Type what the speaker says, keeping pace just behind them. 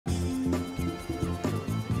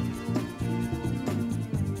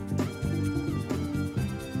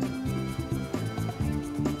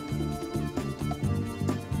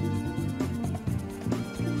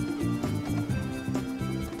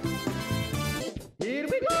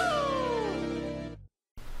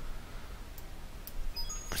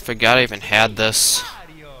Forgot I even had this.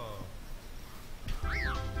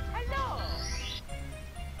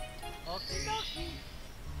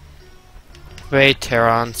 Wait,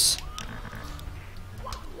 Terrans.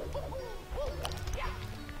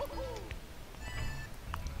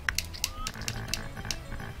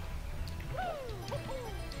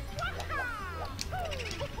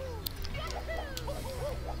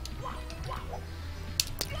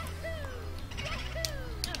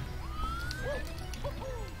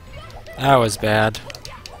 That was bad.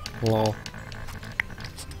 Lol.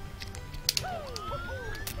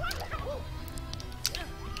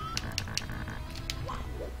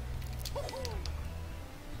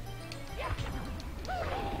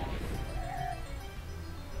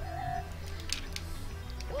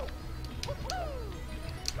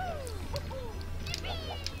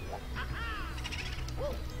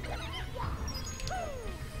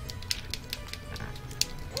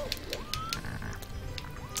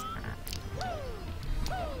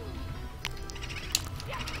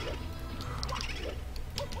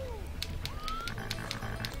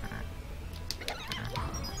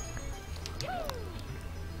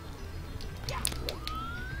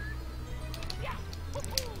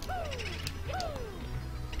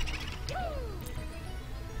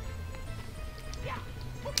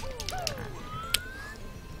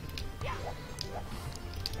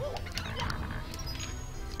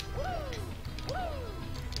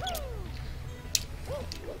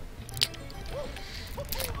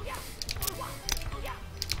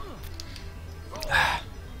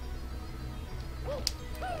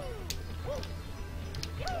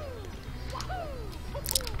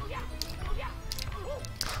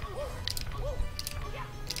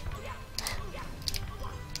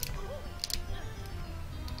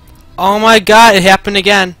 Oh my god, it happened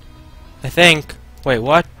again. I think. Wait,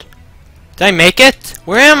 what? Did I make it?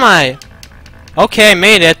 Where am I? Okay, I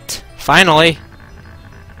made it. Finally.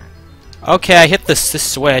 Okay, I hit this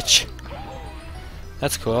switch.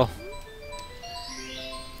 That's cool.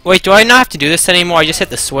 Wait, do I not have to do this anymore? I just hit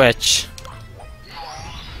the switch.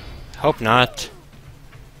 Hope not.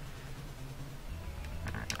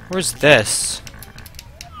 Where's this?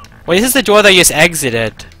 Wait, this is the door that I just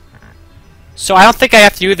exited. So I don't think I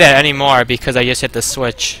have to do that anymore because I just hit the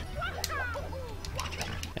switch.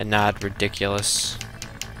 And not ridiculous.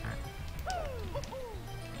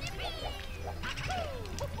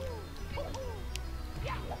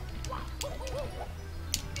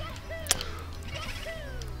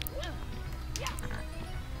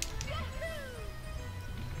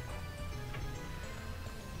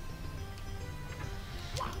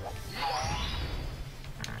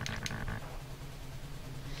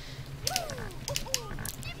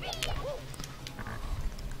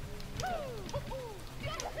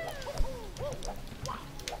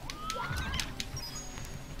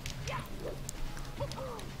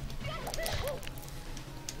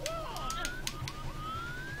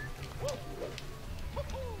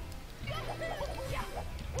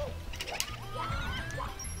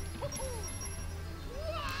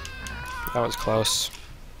 That was close.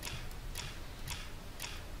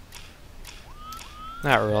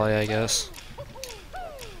 Not really, I guess.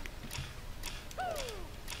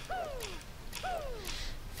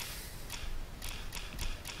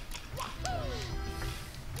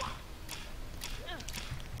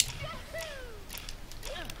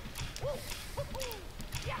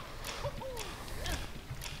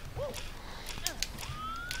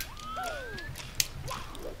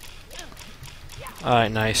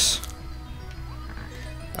 Alright, nice.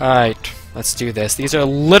 Alright, let's do this. These are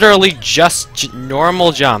literally just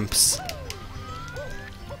normal jumps.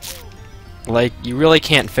 Like, you really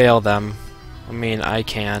can't fail them. I mean, I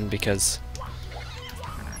can, because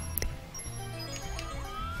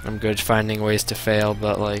I'm good at finding ways to fail,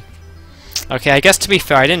 but like... Okay, I guess to be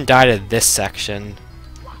fair, I didn't die to this section.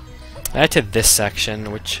 I died to this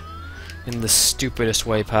section, which... in the stupidest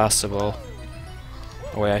way possible.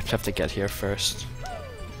 Oh wait, I have to get here first.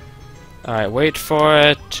 Alright, wait for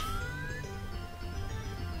it.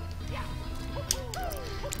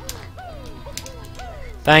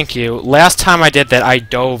 Thank you. Last time I did that, I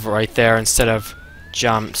dove right there instead of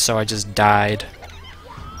jumped, so I just died.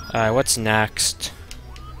 Alright, what's next?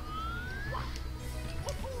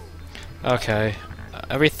 Okay.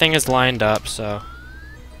 Everything is lined up, so...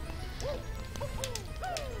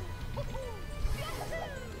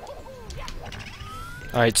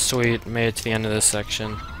 Alright, sweet. Made it to the end of this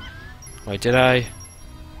section. Wait, did I?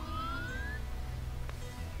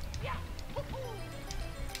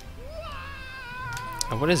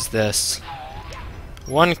 Oh, what is this?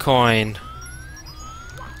 1 coin.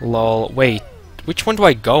 Lol. Wait, which one do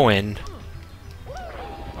I go in?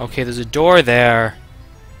 Okay, there's a door there.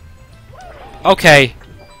 Okay,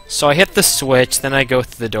 so I hit the switch, then I go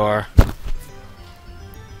through the door.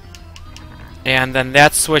 And then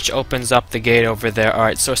that switch opens up the gate over there.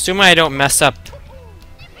 Alright, so assuming I don't mess up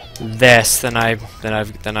this, then I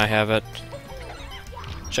have it.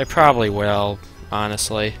 Which I probably will,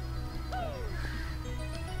 honestly.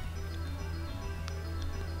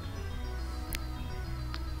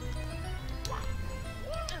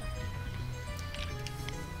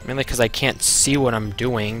 Mainly because I can't see what I'm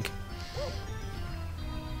doing.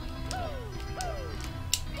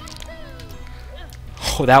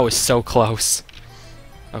 Oh, that was so close.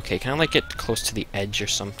 Okay, can I like get close to the edge or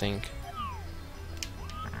something?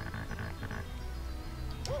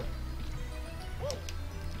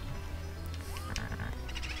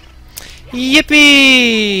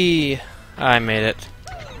 Yippee! I made it.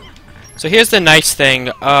 So here's the nice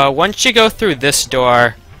thing. Once you go through this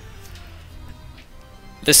door,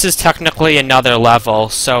 this is technically another level,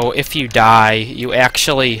 so if you die, you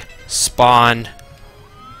actually spawn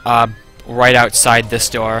right outside this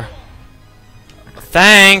door.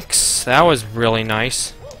 Thanks! That was really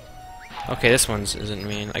nice. Okay, this one isn't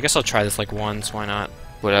mean. I guess I'll try this like once, why not?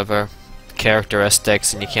 Whatever.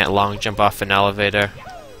 Characteristics, and you can't long jump off an elevator.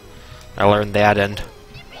 I learned that in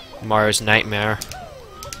Mario's Nightmare.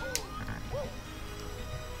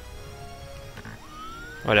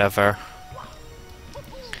 Whatever.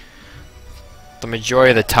 The majority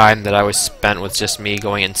of the time that I was spent was just me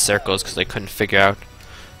going in circles because I couldn't figure out.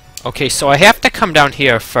 Okay, so I have to come down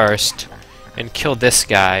here first and kill this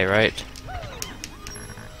guy, right?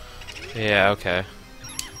 Yeah, okay.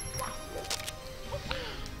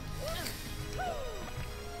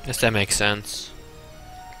 Guess that makes sense.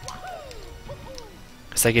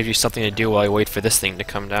 Guess that gives you something to do while you wait for this thing to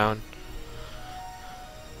come down.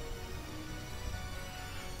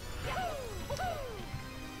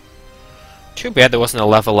 Too bad there wasn't a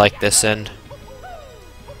level like this in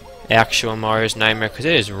actual Mario's Nightmare, because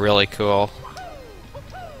it is really cool.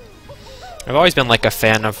 I've always been like a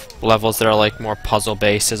fan of levels that are like more puzzle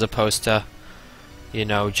based as opposed to, you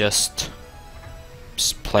know, just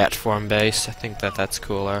platform based. I think that that's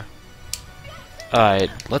cooler.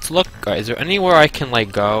 Alright, let's look. Alright, is there anywhere I can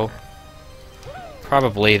like go?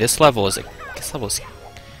 Probably. This level is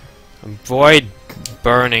avoid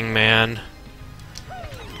Burning Man.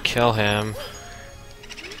 Kill him.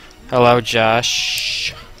 Hello,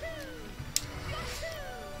 Josh.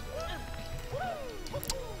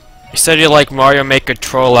 You said you like Mario Maker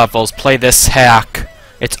troll levels. Play this hack.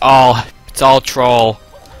 It's all troll.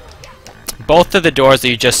 Both of the doors that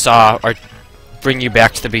you just saw are bring you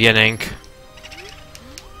back to the beginning.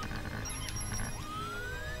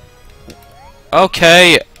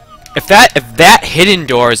 Okay, if that hidden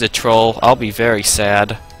door is a troll, I'll be very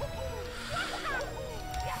sad.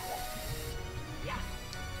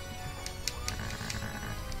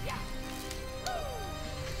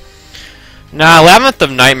 Nah, Labyrinth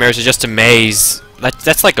of Nightmares is just a maze.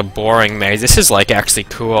 That's like a boring maze. This is like actually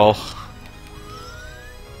cool.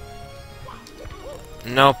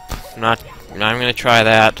 Nope, not gonna try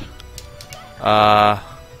that.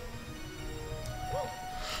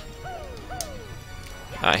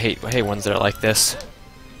 I hate ones that are like this.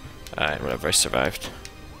 Alright, whatever, I survived.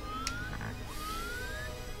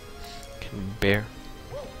 Can bear.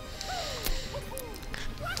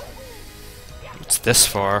 What's this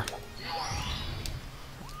for?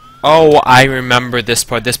 Oh, I remember this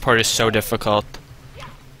part. This part is so difficult.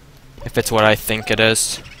 If it's what I think it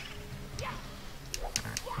is.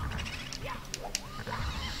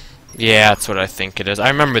 Yeah, that's what I think it is. I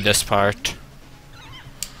remember this part.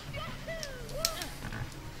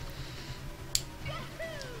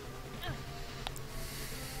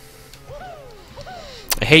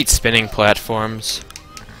 I hate spinning platforms.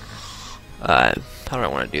 How do I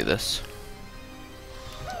want to do this?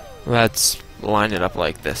 Let's line it up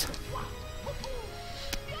like this.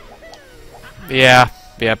 Yeah,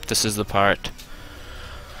 yep, this is the part.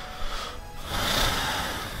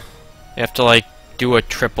 You have to like do a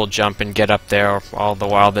triple jump and get up there all the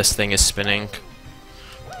while this thing is spinning.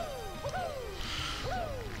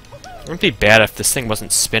 It wouldn't be bad if this thing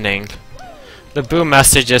wasn't spinning. The boo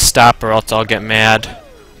message is stop or else I'll get mad.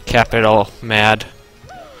 Capital mad.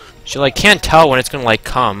 She like can't tell when it's gonna like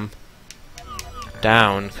come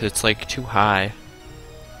down because it's like too high.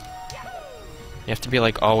 You have to be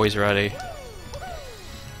like always ready.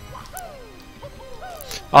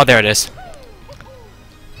 Oh, there it is.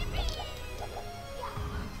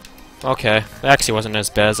 Okay, that actually wasn't as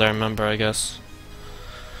bad as I remember, I guess.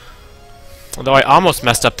 Although I almost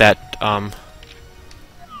messed up that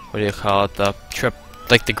what do you call it? The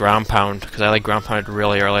like the ground pound, because I like ground pounded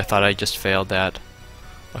really early. I thought I just failed that.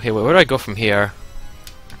 Okay, wait, where do I go from here?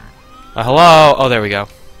 Hello? Oh, there we go.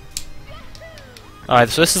 Alright,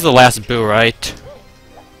 so this is the last boo, right?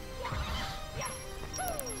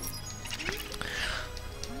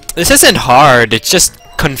 This isn't hard, it's just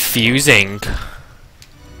confusing.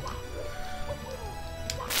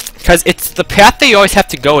 Because it's the path that you always have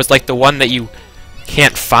to go is like the one that you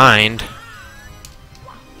can't find.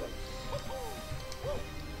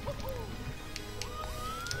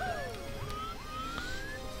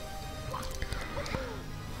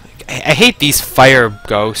 I hate these fire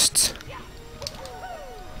ghosts.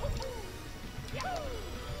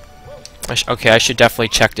 Okay, I should definitely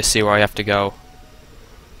check to see where I have to go.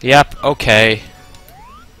 Yep, okay.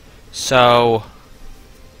 So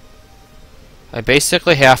I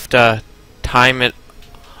basically have to time it.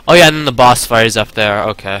 Oh yeah, and then the boss fight is up there.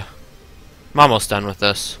 Okay. I'm almost done with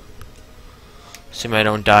this. Assume I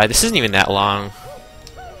don't die. This isn't even that long.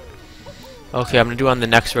 Okay, I'm gonna do on the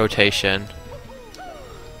next rotation.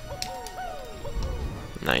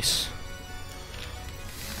 Nice.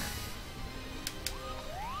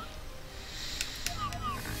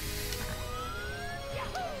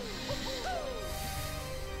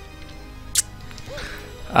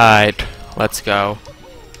 Alright, let's go.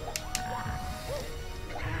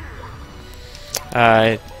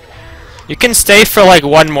 Alright. You can stay for like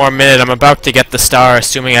 1 more minute. I'm about to get the star,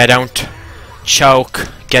 assuming I don't choke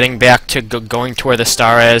getting back to going to where the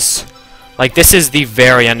star is. Like, this is the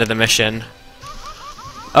very end of the mission.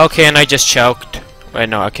 Okay, and I just choked. Wait,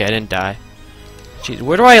 no, okay, I didn't die. Jeez,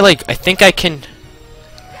 where do I, like, I think I can...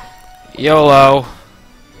 YOLO.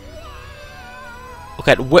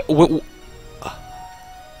 Okay,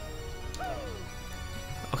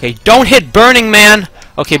 okay, don't hit Burning Man!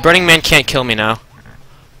 Okay, Burning Man can't kill me now.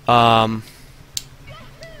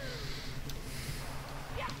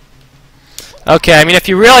 Okay, I mean, if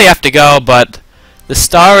you really have to go, but the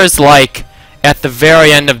star is, like, at the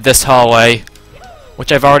very end of this hallway,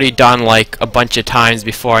 which I've already done, like, a bunch of times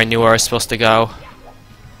before I knew where I was supposed to go.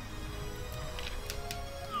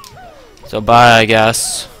 So bye, I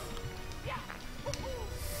guess.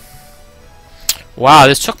 Wow,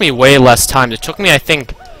 this took me way less time. It took me, I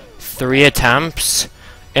think, 3 attempts.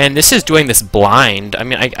 And this is doing this blind. I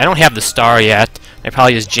mean, I don't have the star yet. I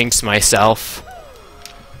probably just jinxed myself.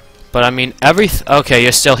 But, I mean, okay,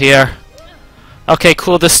 you're still here. Okay,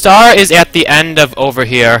 cool. The star is at the end of over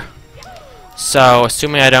here. So,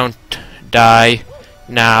 assuming I don't die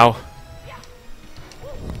now.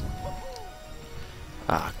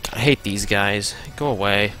 Ah, I hate these guys. Go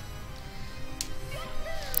away.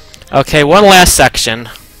 Okay, one last section.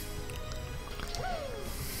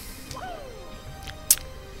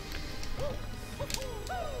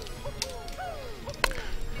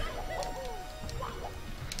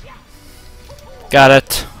 Got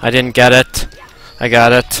it. I didn't get it. I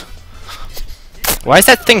got it. Why is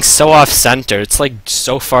that thing so off-center? It's like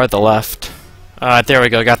so far to the left. There we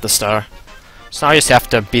go, got the star. So now I just have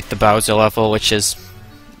to beat the Bowser level, which is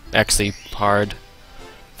actually hard.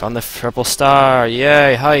 Found the triple star,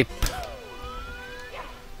 yay, hype.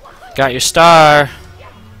 Got your star.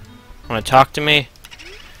 Wanna talk to me?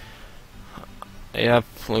 Yep,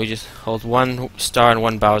 Luigi holds 1 star in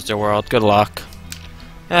 1 Bowser world. Good luck.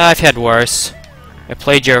 I've had worse. I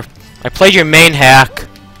played your main hack.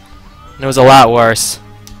 And it was a lot worse.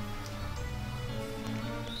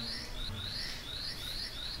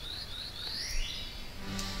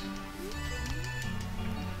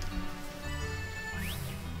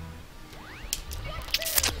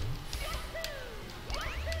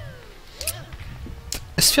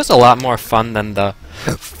 This feels a lot more fun than the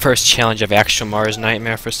first challenge of actual Mars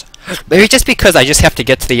Nightmare. Maybe just because I just have to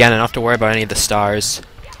get to the end and not have to worry about any of the stars.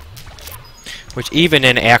 Which even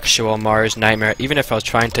in actual Mars Nightmare, even if I was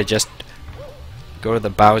trying to just go to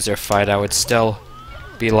the Bowser fight, I would still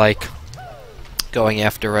be like going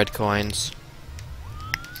after red coins.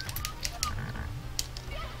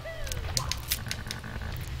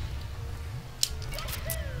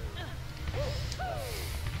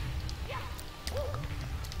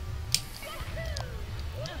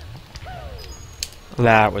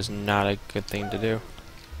 That was not a good thing to do.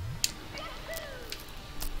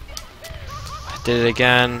 I did it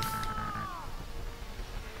again.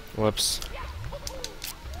 Whoops.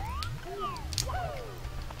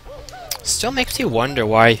 Still makes you wonder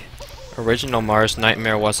why original Mars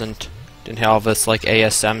Nightmare didn't have all this like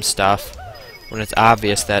ASM stuff when it's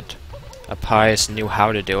obvious that Apioeus knew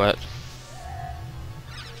how to do it.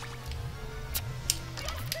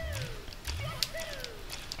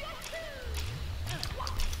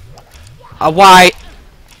 Why?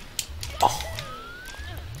 Oh.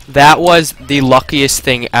 That was the luckiest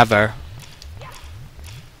thing ever.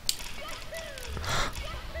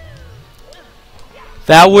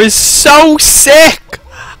 That was so sick!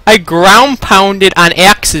 I ground pounded on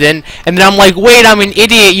accident, and then I'm like, wait, I'm an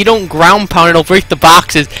idiot, you don't ground pound, it'll break the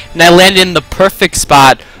boxes. And I landed in the perfect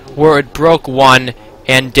spot where it broke one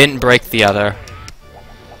and didn't break the other.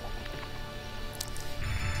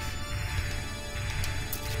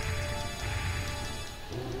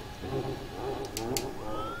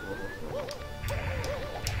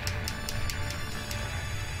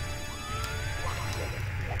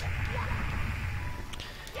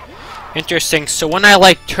 Interesting. So when I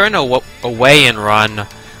like turn away and run,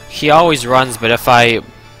 he always runs, but if I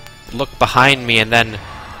look behind me and then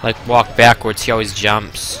like walk backwards, he always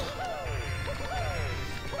jumps.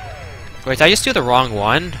 Wait, did I just do the wrong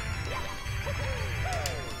one?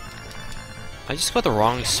 I just got the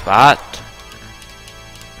wrong spot.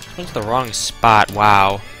 I went to the wrong spot.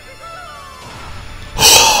 Wow.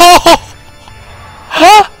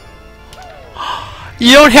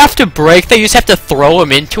 You don't have to break that, you just have to throw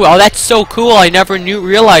him into it. Oh, that's so cool. I never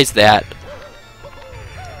realized that.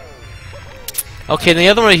 Okay, the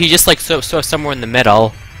other one, he just like so somewhere in the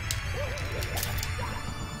middle.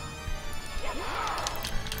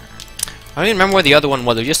 I don't even remember where the other one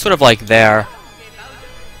was. It was just sort of like there.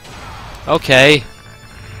 Okay.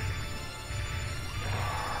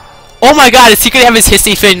 Oh my god, is he gonna have his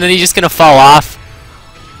hissy fit and then he's just gonna fall off?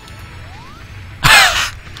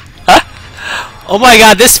 Oh my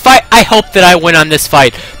god, this fight, I hope that I win on this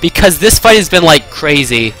fight, because this fight has been like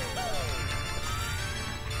crazy.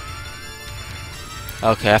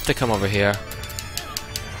 Okay, I have to come over here.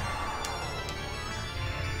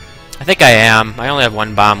 I think I am. I only have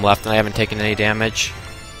one bomb left and I haven't taken any damage.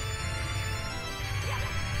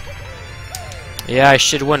 Yeah, I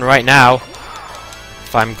should win right now.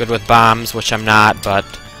 If I'm good with bombs, which I'm not, but...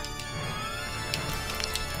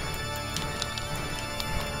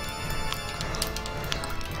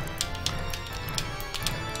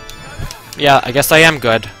 yeah, I guess I am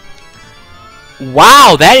good.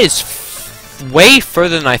 Wow, that is way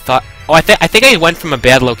further than I thought. Oh, I think I went from a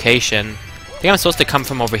bad location. I think I'm supposed to come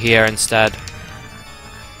from over here instead.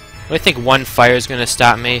 I think one fire is gonna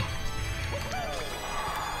stop me.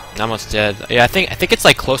 I almost did. Yeah, I think it's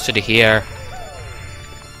like closer to here.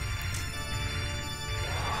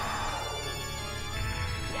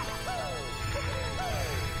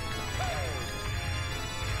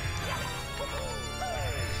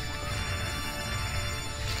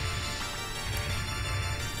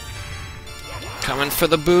 Coming for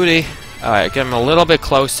the booty. Alright, get him a little bit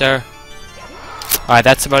closer. Alright,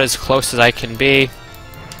 that's about as close as I can be.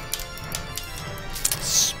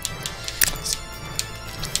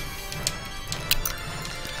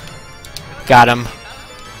 Got him.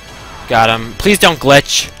 Got him. Please don't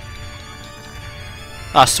glitch.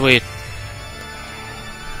 Oh, sweet.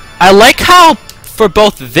 I like how for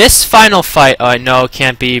both this final fight... oh, no, it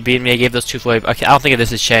can't be. Beat me. I gave those two away. Okay, I don't think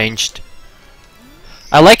this has changed.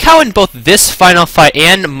 I like how in both this final fight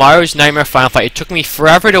and Mario's Nightmare final fight, it took me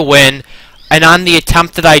forever to win, and on the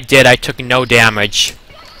attempt that I did, I took no damage.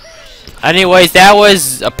 Anyways, that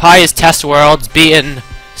was Apioeus Test Worlds beating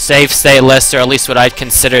save stateless, or at least what I'd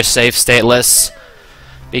consider save stateless,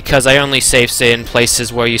 because I only save state in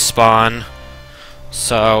places where you spawn.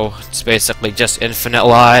 So it's basically just infinite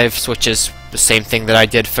lives, which is the same thing that I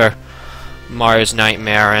did for Mario's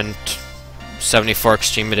Nightmare and 74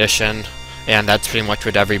 Extreme Edition. And that's pretty much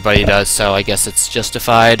what everybody does, so I guess it's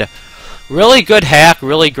justified. Really good hack,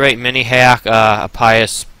 really great mini hack.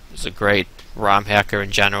 Apioeus is a great ROM hacker in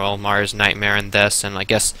general. Mario's Nightmare and this, and I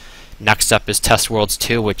guess next up is Test Worlds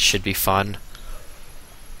 2, which should be fun.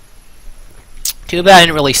 Too bad I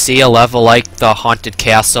didn't really see a level like the Haunted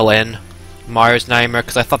Castle in Mario's Nightmare,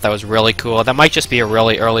 because I thought that was really cool. That might just be a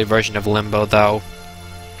really early version of Limbo, though.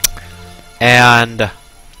 And,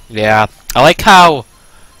 yeah, I like how...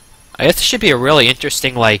 I guess this should be a really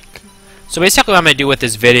interesting, like... so basically what I'm going to do with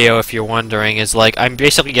this video, if you're wondering, is, like, I'm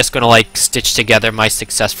basically just going to, like, stitch together my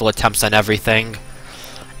successful attempts on everything.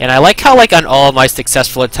 And I like how, like, on all of my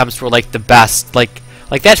successful attempts were, like, the best. Like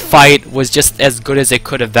that fight was just as good as it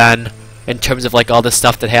could have been, in terms of, like, all the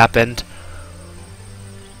stuff that happened.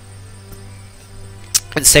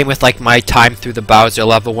 And same with, like, my time through the Bowser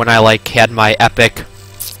level, when I, like, had my epic,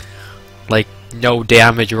 like, no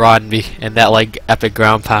damage run me and that like epic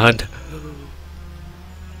ground pound.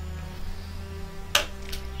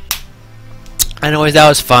 Anyways, that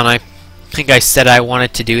was fun. I think I said I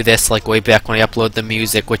wanted to do this like way back when I uploaded the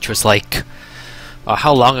music, which was like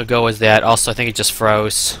how long ago was that? Also, I think it just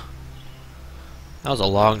froze. That was a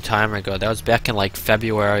long time ago. That was back in like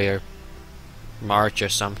February or March or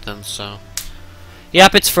something, so...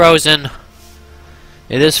 Yep, it's frozen.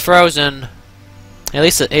 It is frozen. At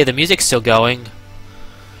least, hey, the music's still going.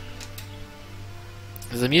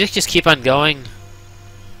 Does the music just keep on going?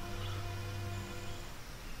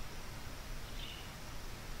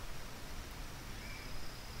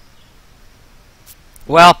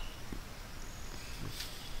 Well,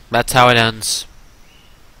 that's how it ends.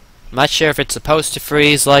 I'm not sure if it's supposed to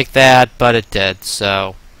freeze like that, but it did,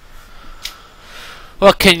 so...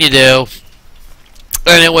 What can you do?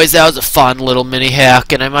 Anyways, that was a fun little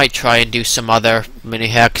mini-hack, and I might try and do some other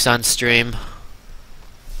mini-hacks on stream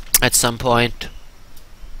at some point.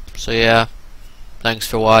 So yeah, thanks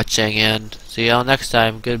for watching, and see y'all next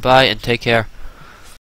time. Goodbye, and take care.